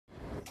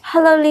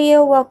Hello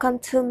Leo, welcome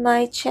to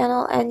my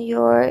channel and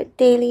your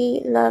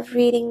daily love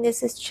reading.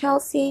 This is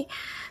Chelsea.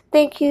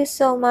 Thank you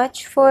so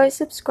much for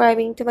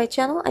subscribing to my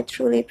channel. I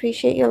truly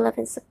appreciate your love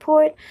and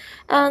support.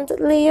 And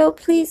Leo,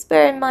 please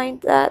bear in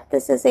mind that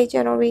this is a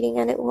general reading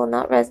and it will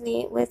not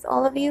resonate with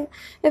all of you.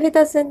 If it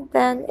doesn't,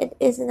 then it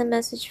isn't a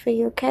message for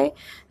you, okay?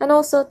 And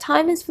also,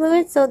 time is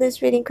fluid, so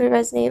this reading could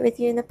resonate with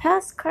you in the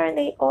past,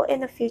 currently, or in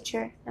the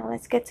future. Now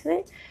let's get to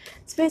it.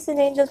 Spirits and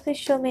angels, please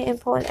show me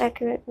important,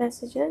 accurate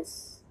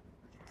messages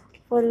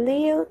for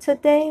Leo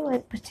today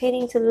when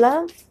pertaining to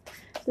love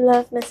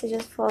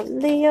messages for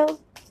Leo.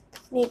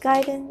 Any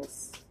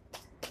guidance,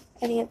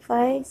 any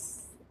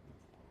advice?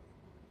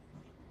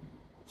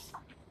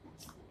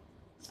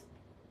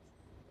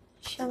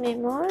 Show me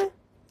more.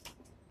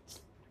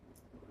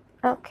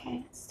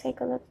 Okay, let's take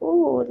a look.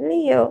 Ooh,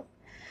 Leo,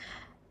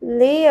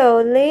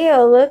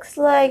 looks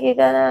like you're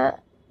gonna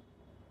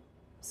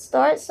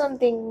start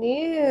something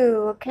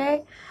new,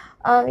 okay?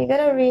 You're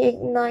gonna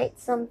reignite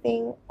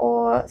something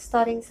or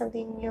starting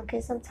something new,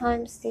 okay?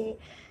 Sometimes the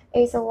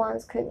Ace of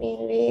Wands could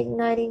mean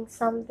reigniting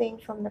something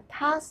from the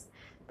past,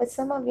 but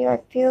some of you, I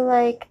feel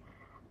like,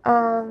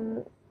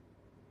 but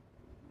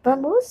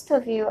most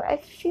of you, I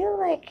feel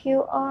like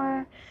you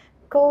are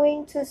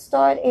going to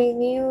start a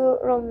new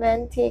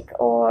romantic,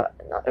 or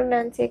not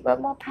romantic, but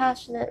more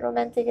passionate.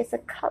 Romantic is a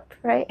cup,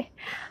 right?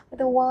 But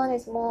the wand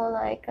is more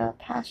like a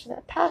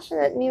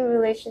passionate new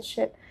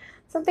relationship.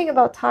 Something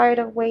about tired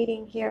of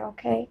waiting here,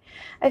 okay?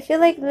 I feel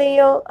like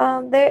Leo,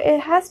 it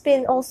has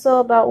been also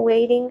about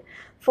waiting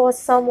for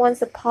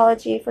someone's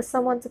apology, for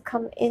someone to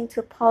come in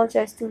to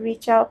apologize, to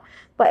reach out,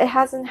 but it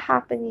hasn't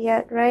happened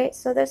yet, right?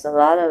 So there's a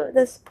lot of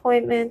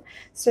disappointment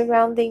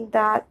surrounding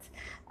that.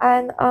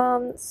 And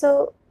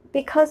so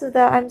because of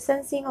that, I'm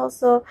sensing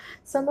also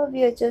some of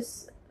you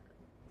just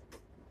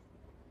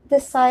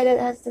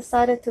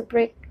decided to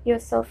break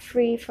yourself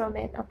free from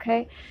it,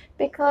 okay?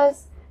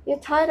 Because you're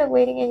tired of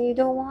waiting and you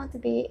don't want to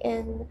be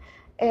in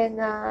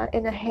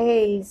a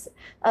haze,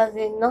 as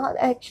in not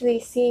actually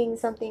seeing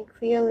something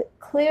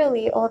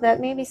clearly, or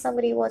that maybe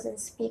somebody wasn't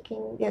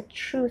speaking their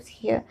truth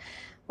here,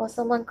 or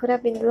someone could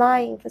have been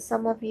lying for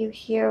some of you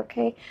here,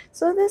 okay?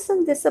 So there's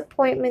some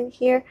disappointment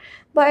here,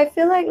 but I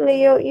feel like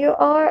Leo, you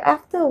are,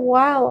 after a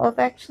while of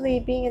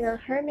actually being in a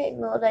hermit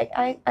mode, like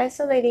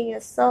isolating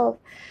yourself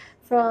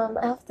from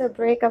after a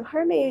breakup.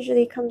 Hermit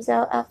usually comes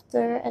out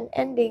after an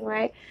ending,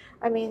 right?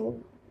 I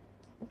mean,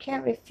 you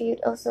can't refute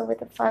also with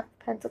the Five of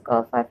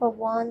Pentacles, Five of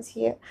Wands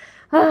here.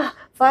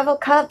 Five of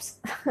Cups.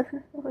 I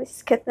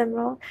just get them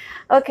wrong.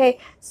 Okay,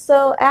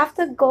 so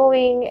after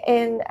going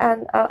in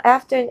and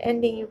after an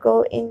ending, you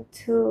go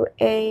into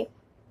an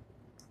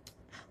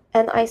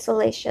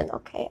isolation,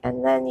 okay?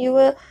 And then you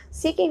were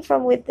seeking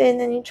from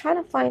within and you're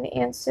trying to find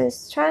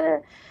answers, trying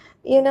to,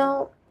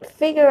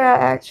 figure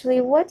out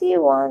actually what do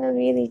you want to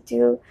really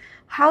do,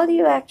 how do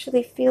you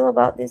actually feel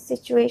about this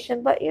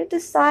situation. But you've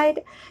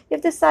decided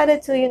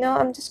to,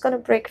 I'm just going to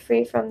break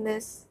free from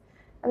this.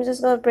 I'm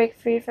just going to break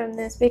free from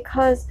this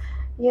because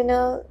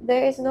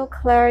there is no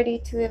clarity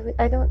to it.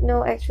 I don't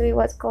know actually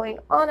what's going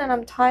on, and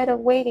I'm tired of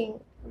waiting.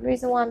 The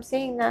reason why I'm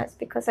saying that is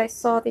because I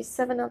saw the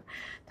Seven of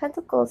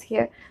Pentacles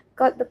here.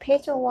 Got the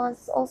Page of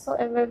Wands also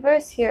in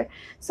reverse here.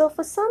 So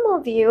for some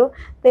of you,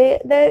 there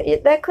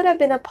could have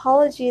been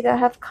apologies that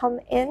have come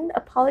in,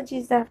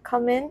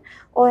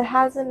 or it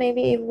hasn't,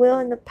 maybe it will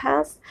in the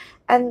past,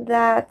 and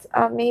that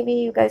maybe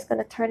you guys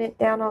gonna turn it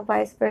down, or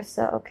vice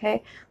versa,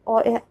 okay?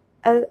 Or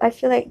I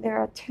feel like there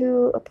are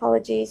two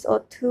apologies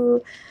or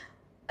two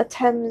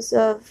attempts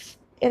of,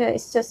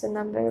 it's just a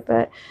number,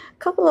 but a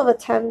couple of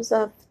attempts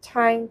of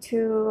trying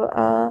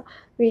to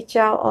reach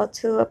out or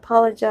to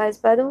apologize,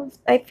 but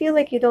I feel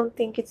like you don't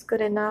think it's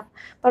good enough.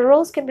 But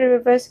roles can be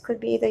reversed, could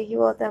be either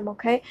you or them,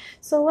 okay?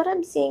 So what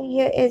I'm seeing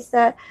here is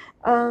that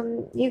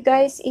you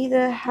guys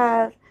either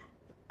have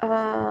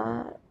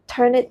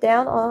turn it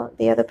down, or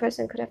the other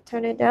person could have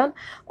turned it down,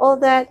 or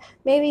that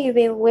maybe you've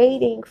been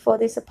waiting for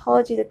this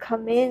apology to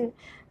come in.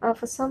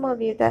 For some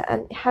of you, that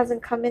it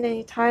hasn't come in and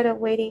you're tired of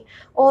waiting,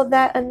 or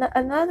that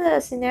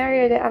another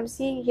scenario that I'm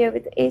seeing here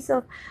with the Ace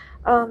of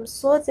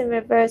Swords in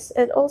reverse,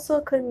 it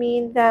also could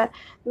mean that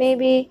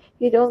maybe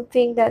you don't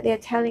think that they're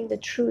telling the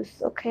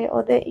truth, okay?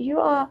 Or that you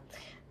are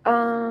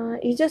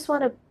you just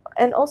want to,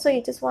 and also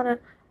you just want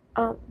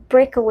to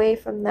break away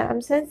from that.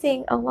 I'm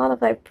sensing a lot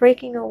of like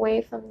breaking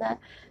away from that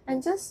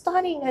and just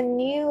starting a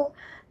new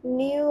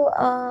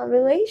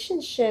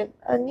relationship,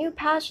 a new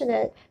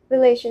passionate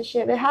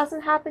relationship. It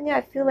hasn't happened yet.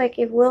 I feel like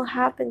it will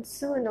happen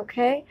soon,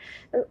 okay?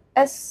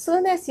 As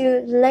soon as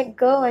you let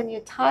go and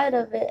you're tired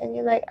of it and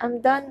you're like, I'm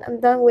done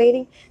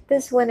waiting,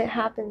 this is when it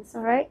happens,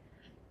 all right?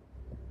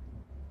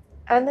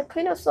 And the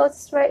Queen of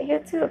Swords is right here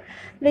too.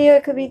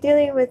 Leo could be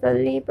dealing with a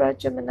Libra,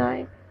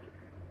 Gemini,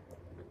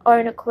 or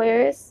an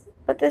Aquarius,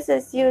 but this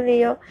is you,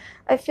 Leo.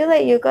 I feel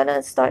like you're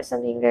gonna start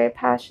something very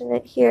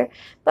passionate here,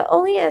 but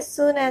only as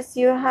soon as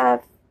you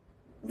have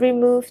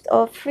removed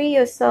or free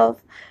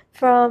yourself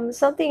from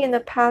something in the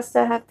past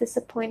that have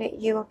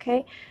disappointed you,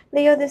 okay?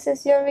 Leo, this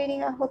is your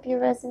reading. I hope you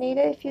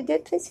resonated. If you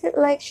did, please hit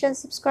like, share,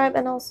 subscribe,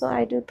 and also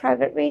I do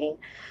private reading.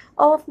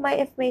 All of my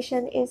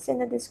information is in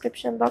the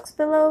description box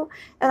below,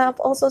 and I've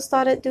also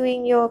started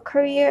doing your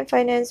career and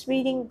finance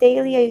reading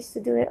daily. I used to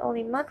do it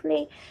only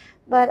monthly,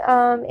 but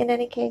in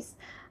any case,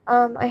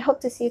 I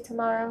hope to see you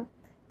tomorrow.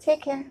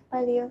 Take care.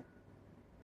 Bye, Leo.